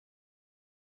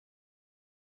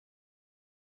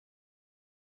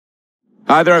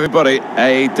Hi there everybody,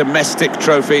 a domestic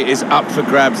trophy is up for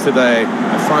grabs today.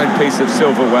 A fine piece of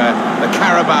silverware, the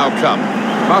Carabao Cup.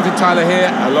 Martin Tyler here,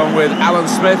 along with Alan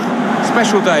Smith.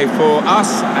 Special day for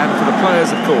us and for the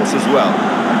players, of course, as well.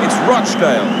 It's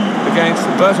Rochdale against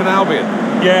Burton Albion.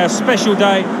 Yeah, special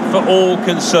day for all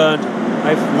concerned.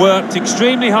 They've worked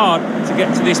extremely hard to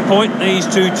get to this point, these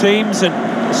two teams, and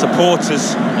the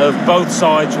supporters of both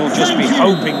sides will just be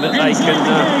hoping that they can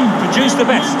produce the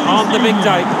best on the big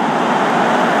day.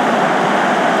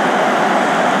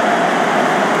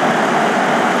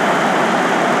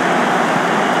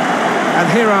 And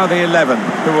here are the 11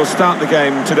 who will start the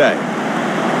game today.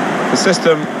 The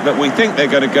system that we think they're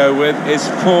going to go with is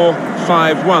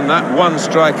 4-5-1. That one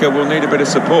striker will need a bit of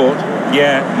support.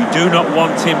 Yeah, you do not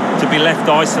want him to be left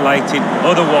isolated.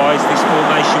 Otherwise, this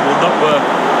formation will not work.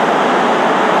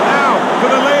 Now, for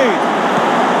the lead.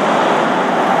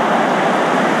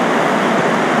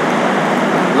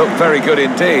 Looked very good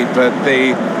indeed, but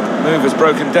the move has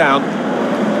broken down.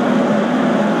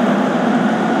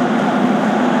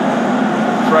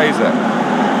 Fraser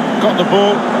got the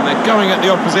ball and they're going at the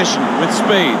opposition with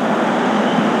speed.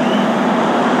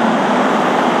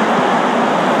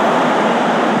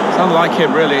 It's unlike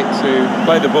him really to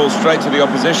play the ball straight to the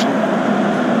opposition.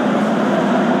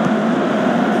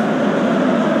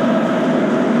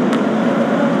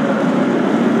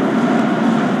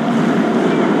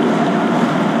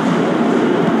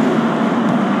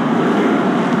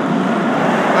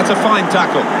 That's a fine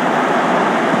tackle.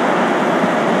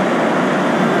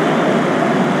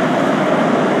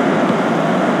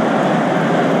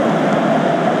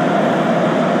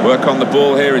 Work on the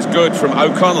ball here is good from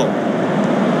O'Connell.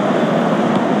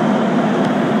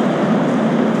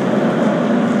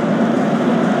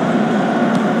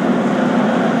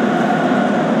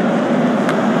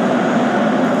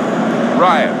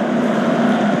 Ryan.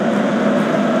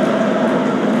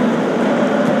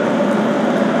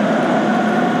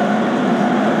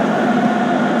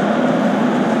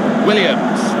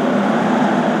 Williams.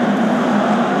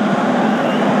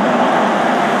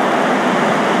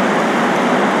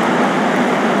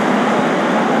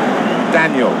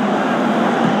 Daniel.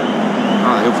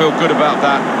 He'll feel good about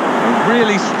that. A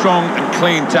really strong and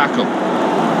clean tackle.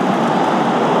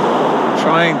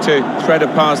 Trying to thread a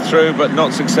pass through, but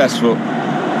not successful.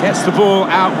 Gets the ball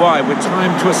out wide with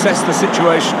time to assess the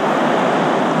situation.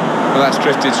 Well, that's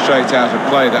drifted straight out of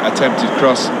play. That attempted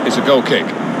cross is a goal kick.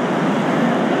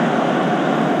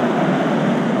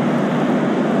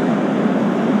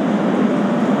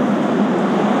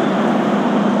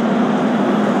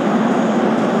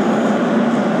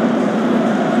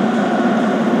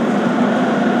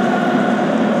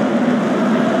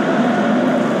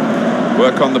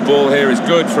 Work on the ball here is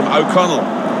good from O'Connell.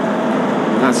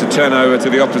 That's a turnover to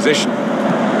the opposition.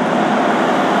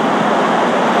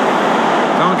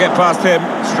 Can't get past him.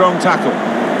 Strong tackle.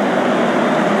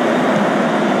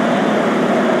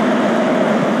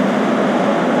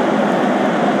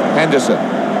 Henderson.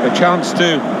 A chance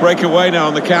to break away now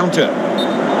on the counter.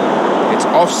 It's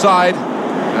offside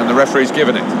and the referee's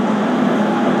given it.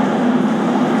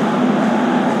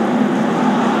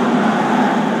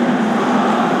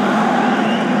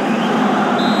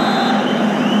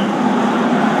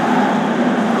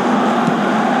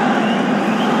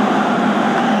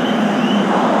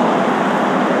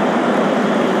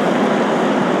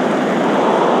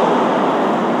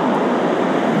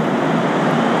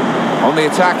 On the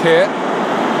attack here.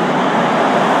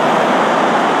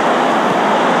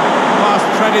 Pass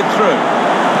threaded through.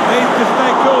 Needs to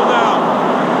stay cool now.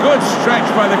 Good stretch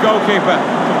by the goalkeeper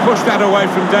to push that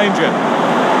away from danger.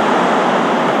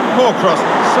 Poor cross,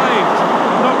 saved,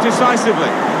 not decisively.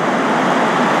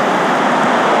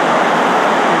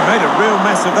 He made a real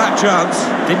mess of that chance.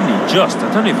 Didn't he just? I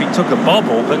don't know if he took a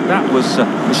bobble, but that was a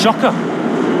shocker.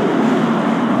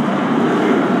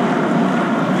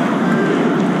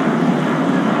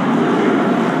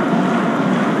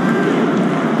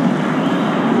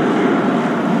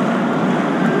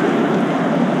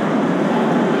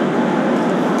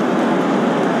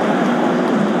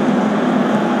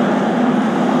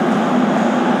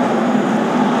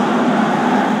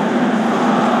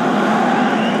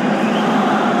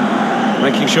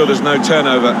 Making sure there's no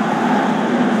turnover.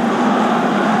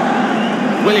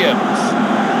 Williams.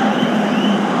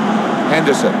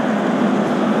 Henderson.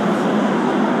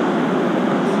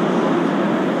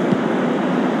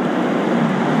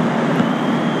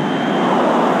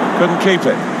 Couldn't keep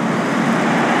it.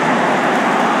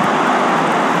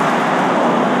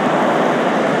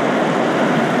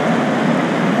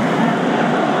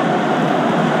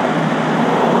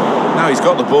 Now he's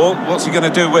got the ball. What's he going to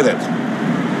do with it?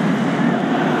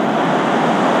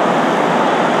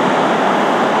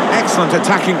 Excellent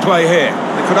attacking play here.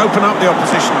 They could open up the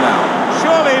opposition now.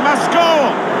 Surely he must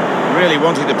score! Really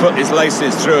wanted to put his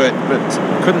laces through it, but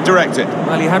couldn't direct it.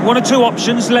 Well, he had one or two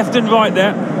options, left and right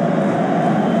there.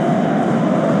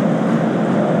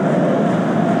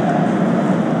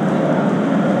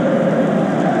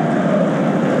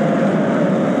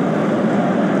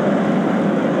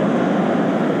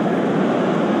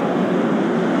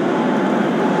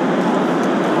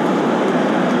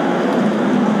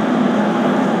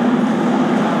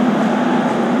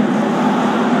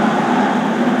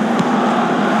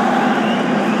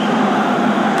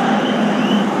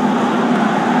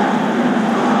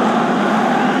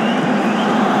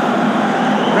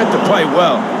 To play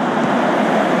well.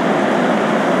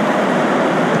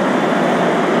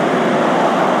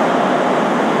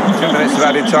 2 minutes of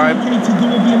added time. That's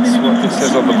what it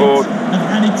says on the board.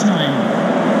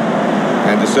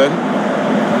 Henderson.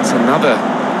 It's another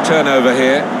turnover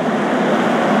here.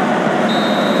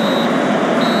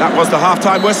 That was the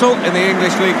half-time whistle in the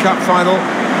English League Cup final.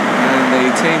 And the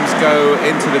teams go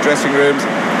into the dressing rooms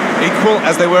equal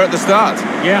as they were at the start.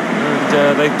 Yeah,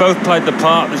 and they've both played the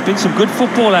part. There's been some good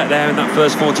football out there in that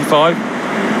first 45.